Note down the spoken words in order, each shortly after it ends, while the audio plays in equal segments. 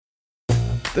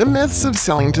The myths of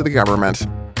selling to the government.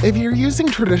 If you're using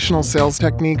traditional sales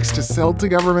techniques to sell to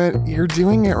government, you're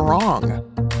doing it wrong.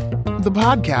 The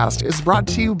podcast is brought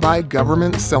to you by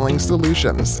Government Selling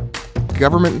Solutions.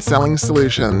 Government Selling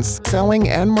Solutions, selling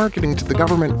and marketing to the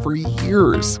government for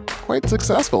years. Quite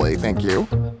successfully, thank you.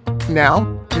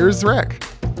 Now, here's Rick.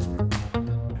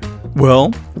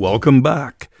 Well, welcome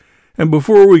back. And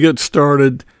before we get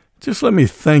started, just let me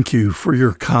thank you for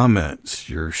your comments,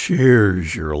 your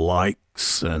shares, your likes,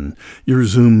 and your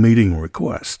Zoom meeting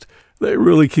request. They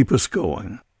really keep us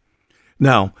going.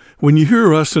 Now, when you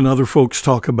hear us and other folks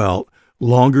talk about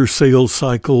longer sales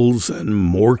cycles and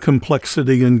more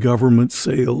complexity in government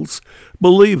sales,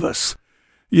 believe us,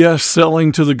 yes,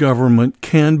 selling to the government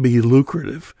can be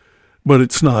lucrative, but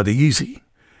it's not easy.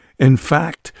 In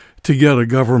fact, to get a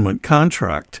government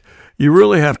contract, you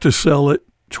really have to sell it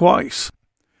twice.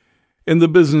 In the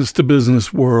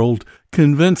business-to-business world,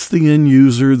 convince the end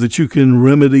user that you can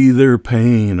remedy their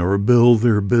pain or build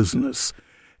their business.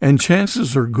 And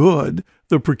chances are good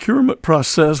the procurement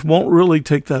process won't really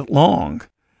take that long.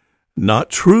 Not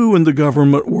true in the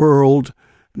government world.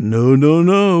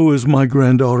 No, as my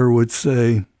granddaughter would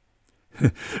say.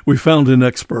 We found an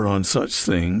expert on such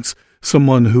things.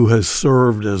 Someone who has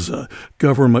served as a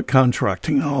government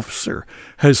contracting officer,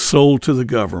 has sold to the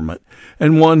government,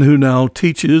 and one who now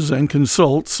teaches and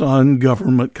consults on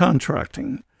government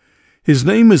contracting. His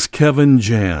name is Kevin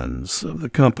Jans of the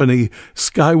company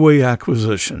Skyway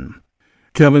Acquisition.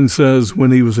 Kevin says when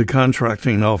he was a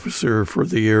contracting officer for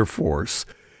the Air Force,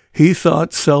 he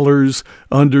thought sellers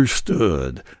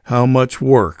understood how much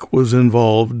work was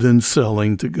involved in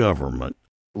selling to government.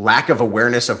 Lack of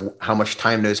awareness of how much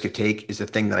time those could take is the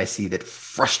thing that I see that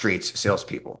frustrates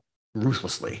salespeople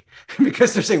ruthlessly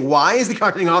because they're saying, why is the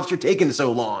contracting officer taking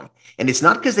so long? And it's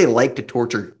not because they like to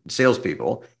torture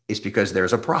salespeople. It's because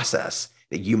there's a process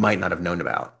that you might not have known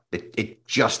about. It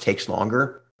just takes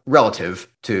longer relative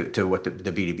to what the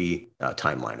B2B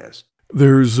timeline is.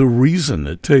 There's a reason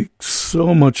it takes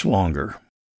so much longer.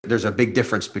 There's a big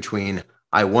difference between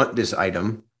I want this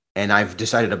item and I've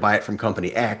decided to buy it from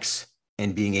company X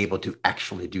and being able to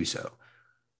actually do so.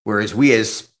 Whereas we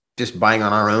as just buying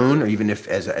on our own, or even if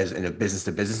as in a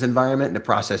business-to-business environment, the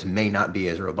process may not be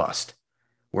as robust.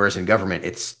 Whereas in government,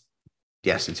 it's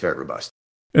very robust.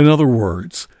 In other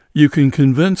words, you can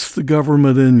convince the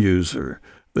government end user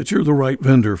that you're the right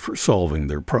vendor for solving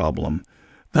their problem.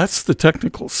 That's the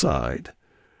technical side,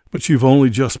 but you've only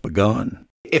just begun.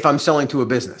 If I'm selling to a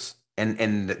business,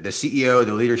 and the CEO,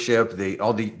 the leadership,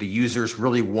 all the users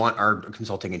really want our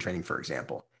consulting and training, for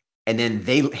example, and then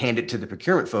they hand it to the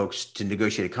procurement folks to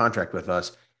negotiate a contract with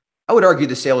us, I would argue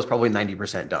the sale is probably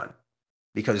 90% done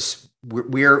because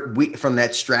we from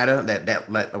that strata, that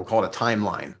we'll call it a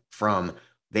timeline from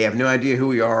they have no idea who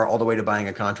we are all the way to buying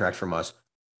a contract from us.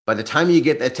 By the time you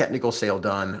get that technical sale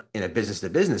done in a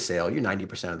business-to-business sale, you're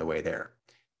 90% of the way there.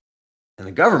 In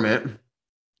the government,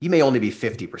 you may only be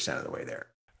 50% of the way there.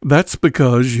 That's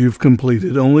because you've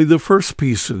completed only the first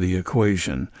piece of the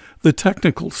equation, the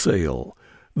technical sale.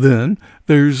 Then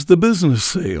there's the business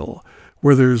sale,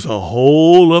 where there's a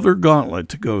whole other gauntlet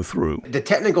to go through. The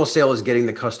technical sale is getting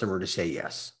the customer to say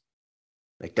yes.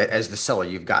 Like that, as the seller,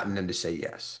 you've gotten them to say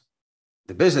yes.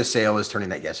 The business sale is turning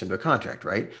that yes into a contract,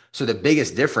 right? So the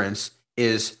biggest difference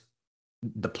is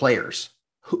the players.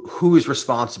 Who is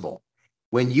responsible?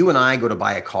 When you and I go to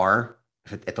buy a car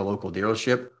at the local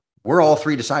dealership, we're all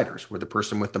three deciders. We're the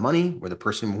person with the money, we're the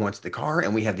person who wants the car,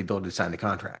 and we have the ability to sign the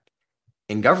contract.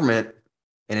 In government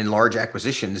and in large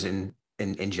acquisitions in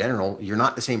general, you're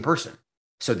not the same person.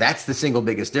 So that's the single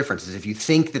biggest difference is if you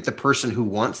think that the person who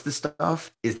wants the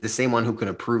stuff is the same one who can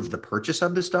approve the purchase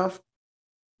of the stuff,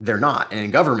 they're not. And in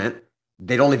government,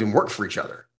 they don't even work for each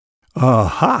other.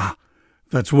 Aha!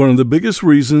 That's one of the biggest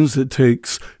reasons it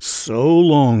takes so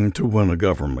long to win a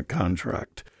government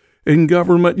contract. In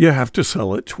government, you have to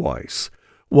sell it twice.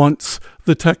 Once,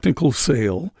 the technical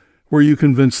sale, where you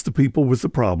convince the people with the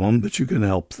problem that you can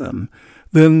help them.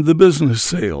 Then the business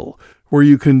sale, where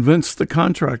you convince the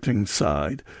contracting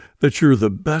side that you're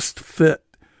the best fit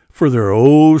for their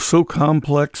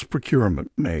oh-so-complex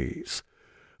procurement maze.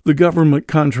 The government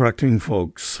contracting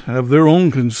folks have their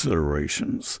own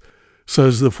considerations,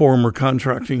 says the former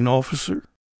contracting officer.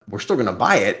 We're still going to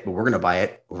buy it, but we're going to buy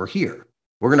it over here.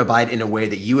 We're going to buy it in a way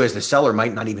that you as the seller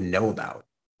might not even know about.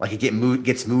 Like it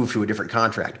gets moved to a different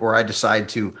contract, or I decide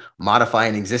to modify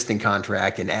an existing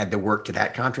contract and add the work to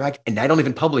that contract, and I don't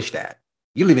even publish that.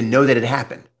 You don't even know that it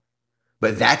happened.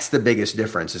 But that's the biggest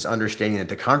difference is understanding that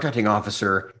the contracting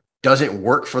officer doesn't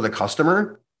work for the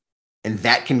customer, and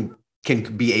that can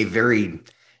be a very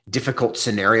difficult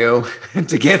scenario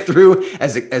to get through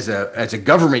as a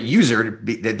government user.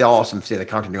 They'll also say the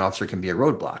contracting officer can be a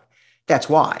roadblock. That's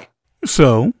why.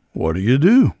 So what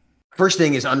do? First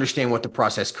thing is understand what the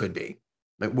process could be.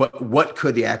 Like what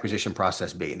could the acquisition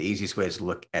process be? And the easiest way is to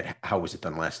look at how was it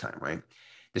done last time, right?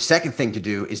 The second thing to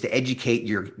do is to educate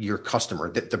your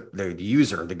customer, the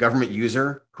user, the government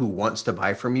user who wants to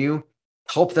buy from you,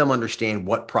 help them understand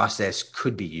what process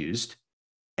could be used.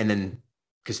 And then,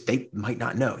 because they might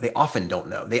not know, they often don't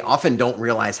know. They often don't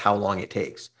realize how long it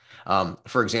takes.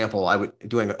 For example, I was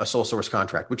doing a sole source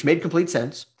contract, which made complete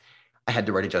sense. I had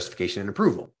to write a justification and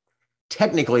approval.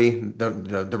 Technically,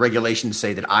 the regulations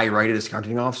say that I write it as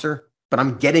contracting officer, but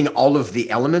I'm getting all of the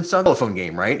elements of the telephone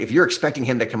game, right? If you're expecting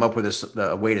him to come up with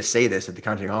a way to say this that the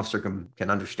contracting officer can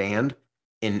understand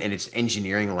in its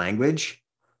engineering language,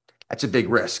 that's a big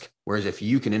risk. Whereas if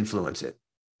you can influence it,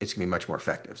 it's going to be much more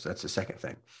effective. So that's the second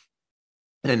thing.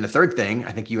 And then the third thing,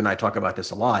 I think you and I talk about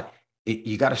this a lot,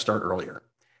 you got to start earlier.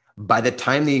 By the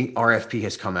time the RFP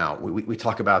has come out, we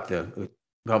talk about we'll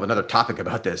have another topic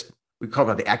about this. We call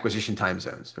about the acquisition time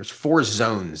zones. There's 4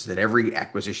 zones that every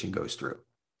acquisition goes through: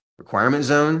 requirement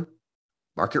zone,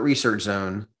 market research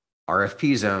zone,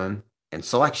 RFP zone, and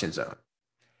selection zone.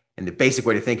 And the basic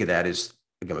way to think of that is,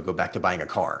 I'm going to go back to buying a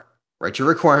car. Write your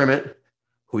requirement,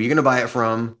 who are you going to buy it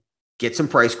from, get some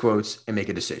price quotes, and make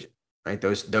a decision, right?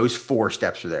 Those 4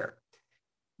 steps are there.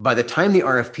 By the time the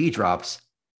RFP drops,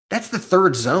 that's the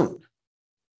 3rd zone.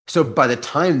 So by the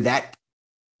time that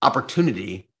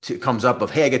opportunity comes up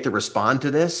of, hey, I get to respond to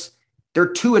this, there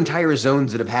are 2 entire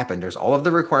zones that have happened. There's all of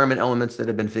the requirement elements that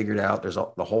have been figured out. There's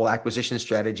the whole acquisition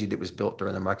strategy that was built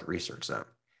during the market research zone.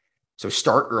 So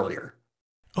start earlier.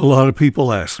 A lot of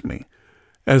people ask me,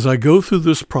 as I go through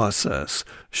this process,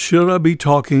 should I be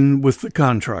talking with the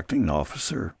contracting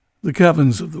officer, the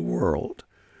Kevins of the world?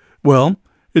 Well,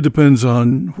 it depends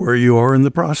on where you are in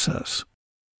the process.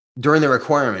 During the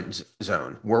requirement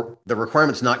zone, where the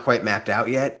requirement's not quite mapped out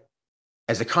yet,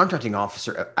 as a contracting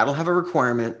officer, I don't have a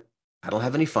requirement. I don't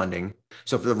have any funding.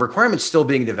 So if the requirement's still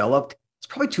being developed, it's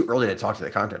probably too early to talk to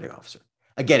the contracting officer.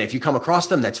 Again, if you come across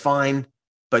them, that's fine,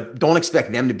 but don't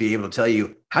expect them to be able to tell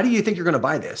you, how do you think you're going to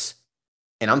buy this?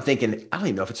 And I'm thinking, I don't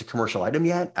even know if it's a commercial item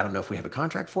yet. I don't know if we have a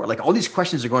contract for it. Like, all these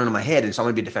questions are going into my head, and so I'm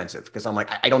going to be defensive because I'm like,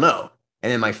 I don't know.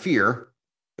 And then my fear,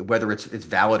 whether it's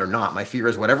valid or not, my fear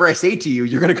is whatever I say to you,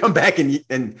 you're going to come back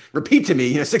and repeat to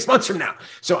me, 6 months from now.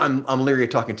 So I'm leery of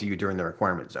talking to you during the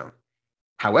requirement zone.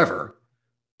 However,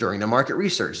 during the market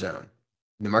research zone,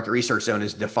 the market research zone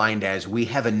is defined as, we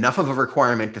have enough of a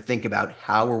requirement to think about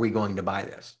how are we going to buy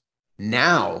this.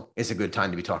 Now is a good time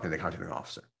to be talking to the contracting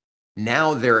officer.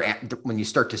 Now when you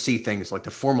start to see things like,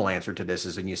 the formal answer to this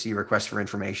is when you see requests for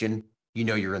information,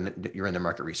 you're in the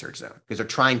market research zone, because they're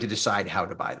trying to decide how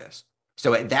to buy this.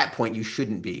 So at that point, you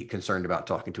shouldn't be concerned about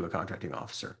talking to a contracting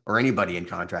officer or anybody in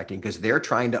contracting, because they're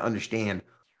trying to understand,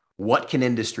 what can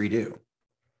industry do?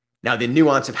 Now, the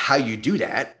nuance of how you do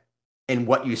that and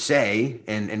what you say,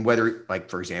 and whether, like,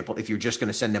 for example, if you're just going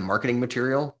to send them marketing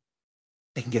material,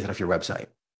 they can get that off your website.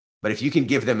 But if you can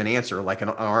give them an answer, like an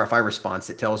RFI response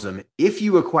that tells them, if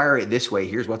you acquire it this way,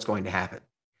 here's what's going to happen.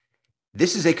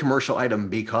 This is a commercial item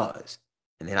because,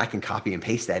 and then I can copy and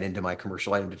paste that into my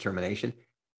commercial item determination,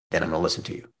 then I'm going to listen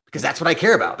to you, because that's what I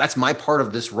care about. That's my part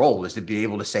of this role, is to be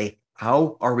able to say,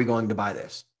 how are we going to buy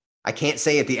this? I can't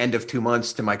say at the end of 2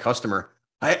 months to my customer,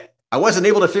 I wasn't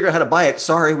able to figure out how to buy it.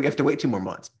 Sorry, we have to wait 2 more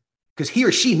months, because he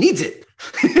or she needs it.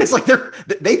 It's like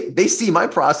they see my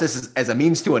process as a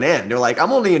means to an end. They're like,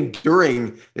 I'm only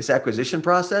enduring this acquisition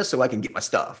process so I can get my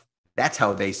stuff. That's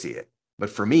how they see it. But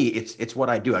for me, it's what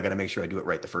I do. I got to make sure I do it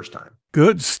right the first time.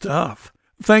 Good stuff.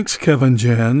 Thanks, Kevin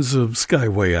Jans of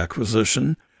Skyway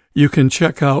Acquisition. You can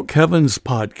check out Kevin's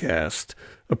podcast,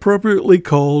 appropriately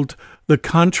called the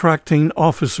Contracting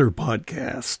Officer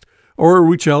Podcast, or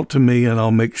reach out to me and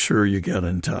I'll make sure you get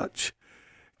in touch.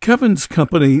 Kevin's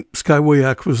company, Skyway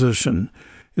Acquisition,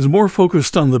 is more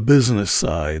focused on the business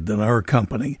side than our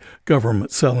company,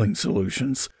 Government Selling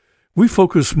Solutions. We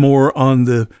focus more on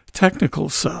the technical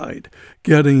side,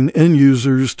 getting end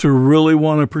users to really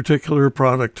want a particular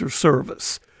product or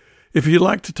service. If you'd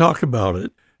like to talk about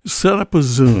it, set up a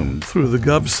Zoom through the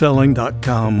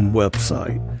govselling.com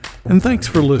website. And thanks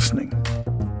for listening.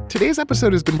 Today's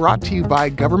episode has been brought to you by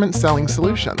Government Selling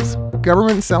Solutions.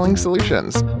 Government Selling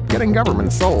Solutions, getting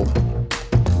government sold.